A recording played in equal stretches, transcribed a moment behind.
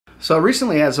So I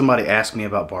recently had somebody ask me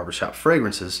about barbershop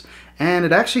fragrances, and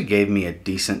it actually gave me a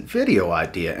decent video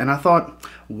idea. And I thought,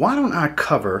 why don't I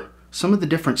cover some of the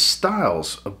different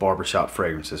styles of barbershop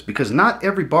fragrances? Because not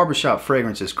every barbershop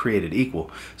fragrance is created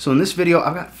equal. So in this video,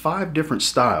 I've got 5 different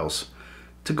styles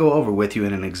to go over with you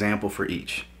in an example for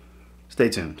each. Stay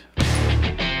tuned.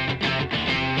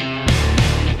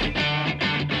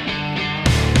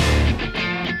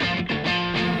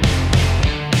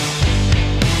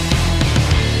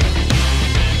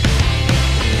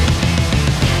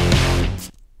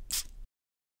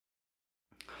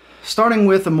 Starting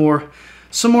with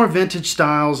some more vintage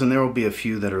styles, and there will be a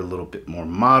few that are a little bit more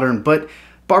modern, but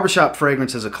barbershop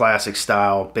fragrance is a classic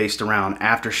style based around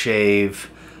aftershave,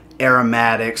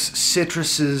 aromatics,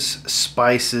 citruses,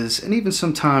 spices, and even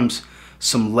sometimes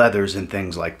some leathers and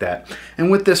things like that.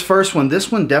 And with this first one, this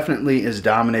one definitely is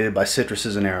dominated by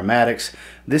citruses and aromatics.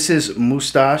 This is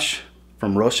Moustache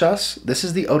from Rochas. This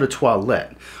is the Eau de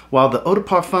Toilette. While the Eau de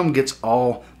Parfum gets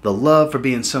all the love for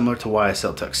being similar to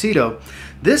YSL Tuxedo,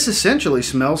 this essentially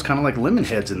smells kind of like lemon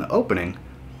heads in the opening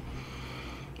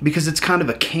because it's kind of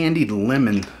a candied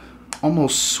lemon,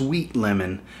 almost sweet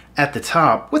lemon at the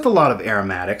top with a lot of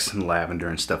aromatics and lavender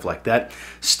and stuff like that.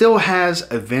 Still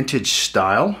has a vintage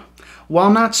style. While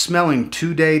not smelling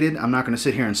too dated, I'm not going to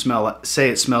sit here and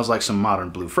say it smells like some modern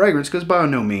blue fragrance, because by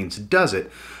no means does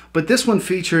it. But this one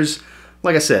features,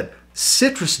 like I said,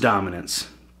 citrus dominance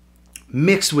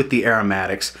mixed with the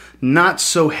aromatics, not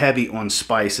so heavy on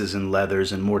spices and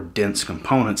leathers and more dense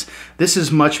components. This is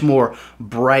much more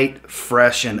bright,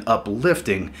 fresh, and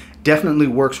uplifting. Definitely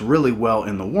works really well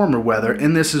in the warmer weather,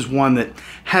 and this is one that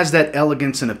has that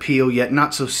elegance and appeal, yet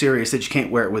not so serious that you can't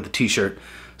wear it with a t-shirt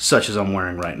such as I'm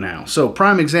wearing right now. So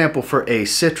prime example for a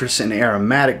citrus and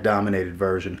aromatic dominated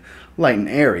version, light and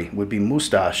airy, would be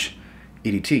Moustache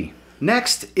EDT.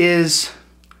 Next is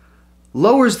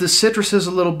lowers the citruses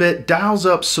a little bit, dials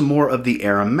up some more of the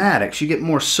aromatics. You get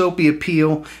more soapy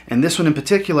appeal, and this one in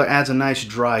particular adds a nice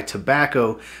dry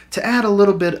tobacco to add a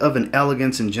little bit of an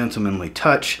elegance and gentlemanly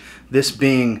touch, this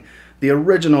being the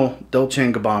original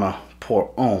Dolce & Gabbana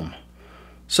Pour Homme.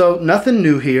 So nothing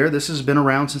new here. This has been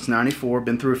around since '94,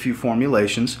 been through a few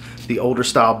formulations. The older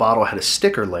style bottle had a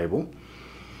sticker label,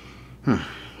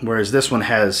 whereas this one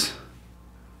has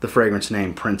the fragrance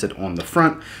name printed on the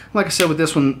front. Like I said, with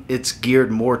this one, it's geared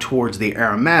more towards the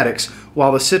aromatics.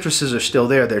 While the citruses are still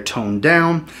there, they're toned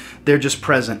down. They're just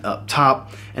present up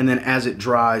top. And then as it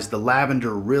dries, the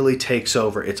lavender really takes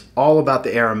over. It's all about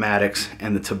the aromatics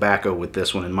and the tobacco with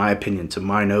this one, in my opinion, to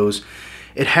my nose.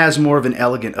 It has more of an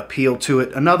elegant appeal to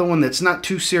it. Another one that's not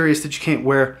too serious that you can't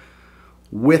wear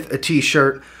with a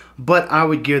t-shirt, but I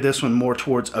would gear this one more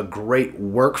towards a great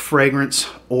work fragrance,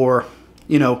 or,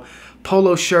 you know,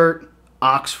 polo shirt,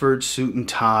 Oxford suit and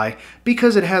tie,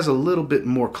 because it has a little bit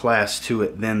more class to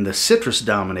it than the citrus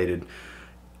dominated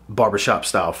barbershop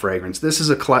style fragrance. This is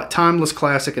a timeless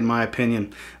classic, in my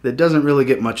opinion, that doesn't really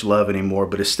get much love anymore,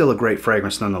 but is still a great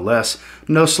fragrance nonetheless.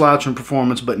 No slouch in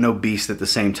performance, but no beast at the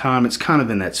same time. It's kind of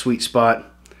in that sweet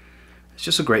spot. It's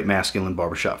just a great masculine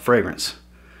barbershop fragrance.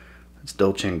 It's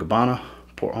Dolce & Gabbana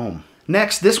Pour Homme.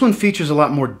 Next, this one features a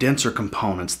lot more denser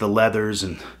components, the leathers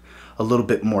and a little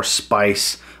bit more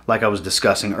spice, like I was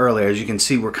discussing earlier. As you can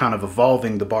see, we're kind of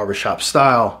evolving the barbershop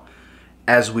style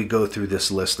as we go through this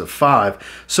list of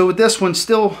 5. So with this one,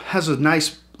 still has a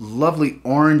nice, lovely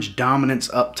orange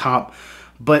dominance up top,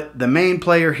 but the main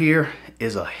player here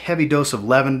is a heavy dose of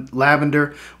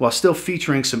lavender, while still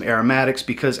featuring some aromatics,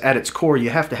 because at its core,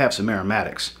 you have to have some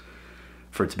aromatics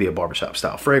for it to be a barbershop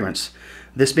style fragrance.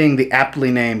 This being the aptly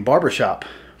named Barbershop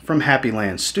from Happy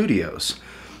Land Studios.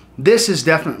 This is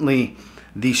definitely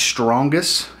the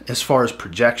strongest as far as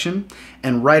projection,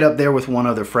 and right up there with one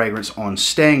other fragrance on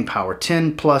staying power,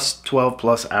 10 plus, 12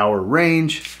 plus hour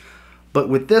range. But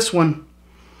with this one,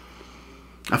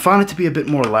 I find it to be a bit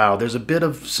more loud. There's a bit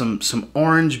of some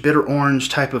orange, bitter orange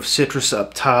type of citrus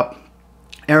up top.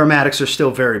 Aromatics are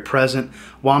still very present.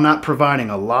 While not providing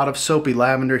a lot of soapy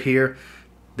lavender here,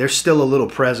 they're still a little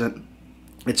present.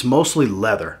 It's mostly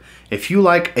leather. If you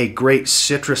like a great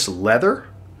citrus leather,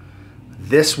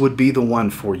 this would be the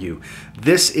one for you.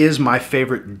 This is my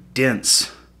favorite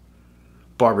dense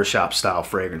barbershop style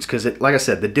fragrance, because like I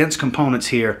said, the dense components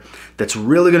here that's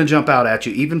really going to jump out at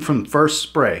you, even from first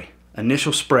spray,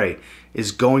 initial spray,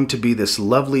 is going to be this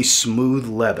lovely smooth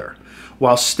leather,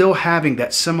 while still having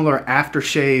that similar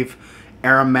aftershave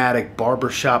aromatic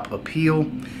barbershop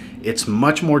appeal. It's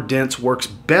much more dense, works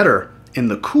better in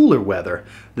the cooler weather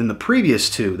than the previous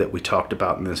 2 that we talked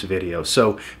about in this video.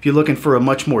 So if you're looking for a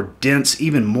much more dense,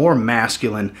 even more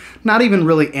masculine, not even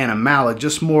really animalic,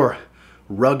 just more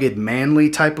rugged, manly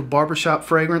type of barbershop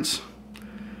fragrance,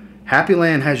 Happy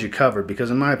Land has you covered, because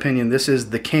in my opinion, this is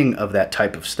the king of that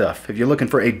type of stuff. If you're looking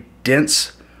for a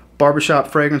dense barbershop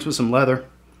fragrance with some leather,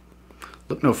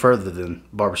 look no further than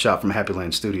Barbershop from Happy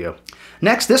Land Studio.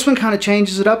 Next, this one kind of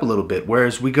changes it up a little bit,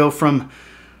 whereas we go from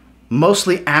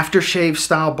mostly aftershave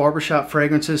style barbershop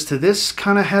fragrances to this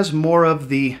kind of has more of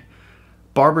the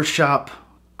barbershop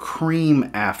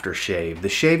cream aftershave, the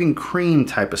shaving cream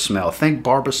type of smell. Think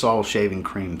Barbasol shaving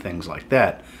cream, things like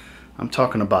that. I'm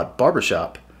talking about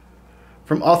Barbershop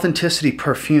from Authenticity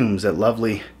Perfumes, that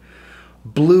lovely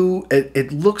blue.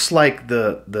 It looks like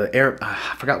the air,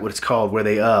 I forgot what it's called, where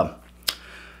they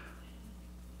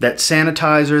that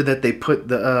sanitizer that they put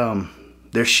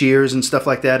their shears and stuff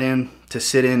like that in to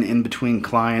sit in between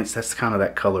clients. That's kind of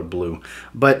that color blue,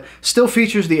 but still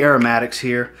features the aromatics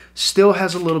here, still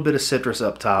has a little bit of citrus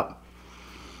up top,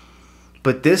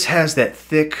 but this has that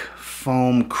thick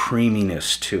foam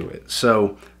creaminess to it.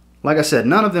 So like I said,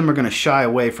 none of them are going to shy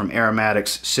away from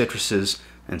aromatics, citruses,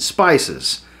 and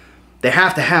spices. They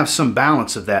have to have some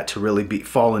balance of that to really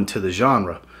fall into the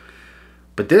genre.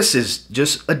 But this is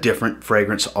just a different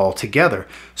fragrance altogether.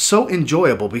 So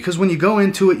enjoyable, because when you go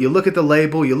into it, you look at the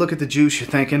label, you look at the juice, you're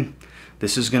thinking,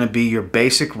 this is going to be your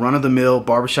basic run-of-the-mill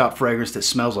barbershop fragrance that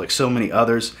smells like so many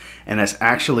others, and that's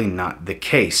actually not the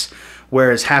case.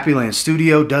 Whereas Happy Land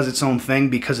Studio does its own thing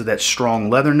because of that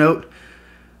strong leather note,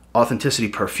 Authenticity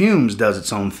Perfumes does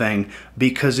its own thing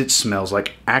because it smells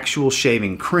like actual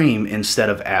shaving cream instead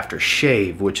of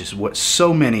aftershave, which is what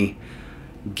so many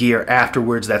gear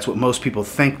afterwards. That's what most people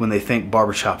think when they think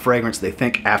barbershop fragrance. They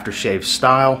think aftershave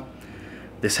style.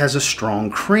 This has a strong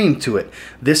cream to it.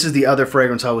 This is the other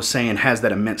fragrance I was saying has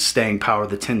that immense staying power,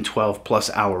 the 10-12 plus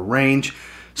hour range.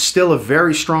 Still a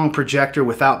very strong projector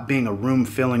without being a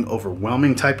room-filling,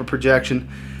 overwhelming type of projection.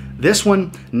 This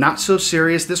one, not so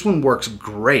serious. This one works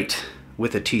great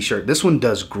with a t-shirt. This one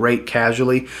does great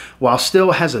casually, while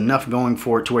still has enough going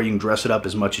for it to where you can dress it up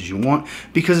as much as you want,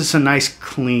 because it's a nice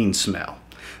clean smell.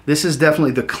 This is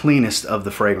definitely the cleanest of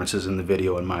the fragrances in the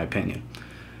video, in my opinion.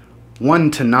 One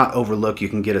to not overlook, you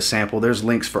can get a sample. There's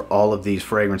links for all of these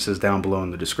fragrances down below in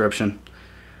the description.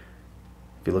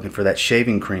 If you're looking for that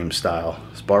shaving cream style,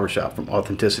 it's Barbershop from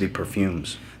Authenticity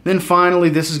Perfumes. Then finally,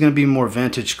 this is going to be more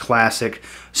vintage classic,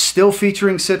 still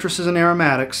featuring citruses and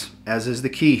aromatics, as is the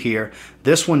key here.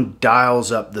 This one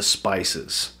dials up the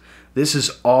spices. This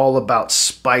is all about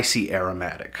spicy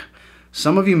aromatic.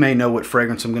 Some of you may know what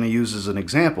fragrance I'm going to use as an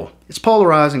example. It's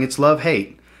polarizing, it's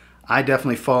love-hate. I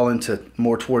definitely fall into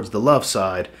more towards the love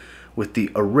side with the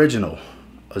original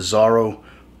Zaharoff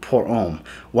pour Homme.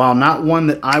 While not one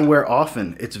that I wear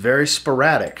often, it's very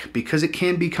sporadic because it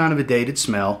can be kind of a dated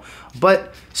smell,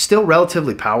 but still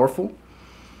relatively powerful.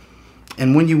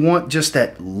 And when you want just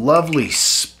that lovely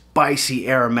spicy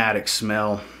aromatic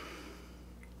smell,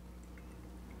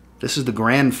 this is the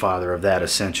grandfather of that,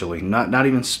 essentially. Not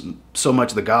even so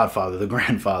much the godfather, the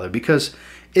grandfather, because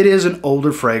it is an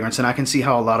older fragrance, and I can see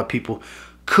how a lot of people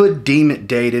could deem it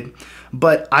dated,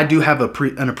 but I do have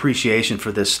an appreciation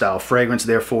for this style fragrance.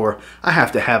 Therefore, I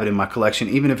have to have it in my collection,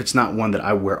 even if it's not one that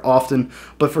I wear often,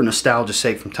 but for nostalgia's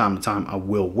sake, from time to time, I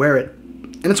will wear it.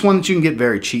 And it's one that you can get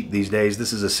very cheap these days.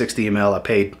 This is a 60 ml. I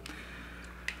paid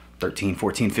 $13,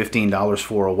 $14, $15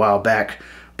 for a while back.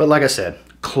 But like I said,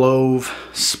 clove,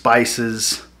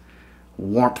 spices,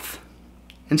 warmth,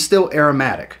 and still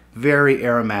aromatic. Very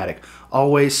aromatic.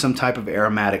 Always some type of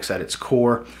aromatics at its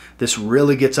core. This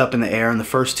really gets up in the air in the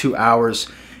first 2 hours.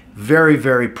 Very,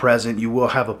 very present. You will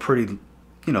have a pretty,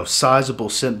 sizable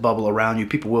scent bubble around you.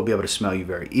 People will be able to smell you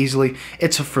very easily.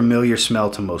 It's a familiar smell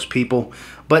to most people,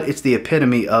 but it's the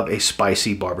epitome of a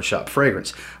spicy barbershop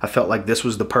fragrance. I felt like this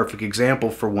was the perfect example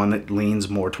for one that leans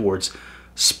more towards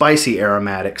spicy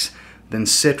aromatics than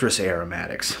citrus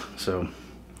aromatics. So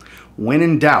when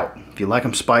in doubt, if you like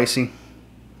them spicy,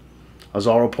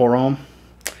 Zaharoff pour Homme,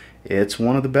 it's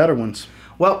one of the better ones.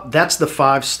 Well, that's the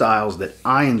 5 styles that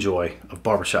I enjoy of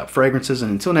barbershop fragrances.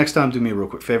 And until next time, do me a real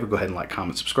quick favor. Go ahead and like,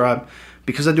 comment, subscribe,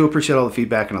 because I do appreciate all the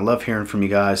feedback and I love hearing from you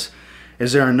guys.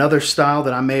 Is there another style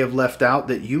that I may have left out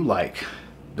that you like?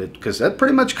 Because that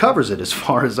pretty much covers it as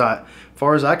far as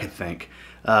I could think.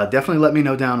 Definitely let me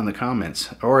know down in the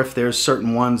comments. Or if there's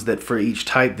certain ones that for each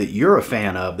type that you're a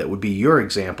fan of that would be your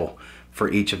example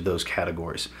for each of those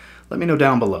categories. Let me know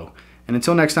down below. And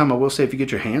until next time, I will say if you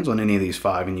get your hands on any of these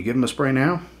 5 and you give them a spray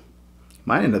now, you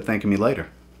might end up thanking me later.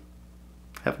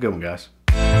 Have a good one, guys.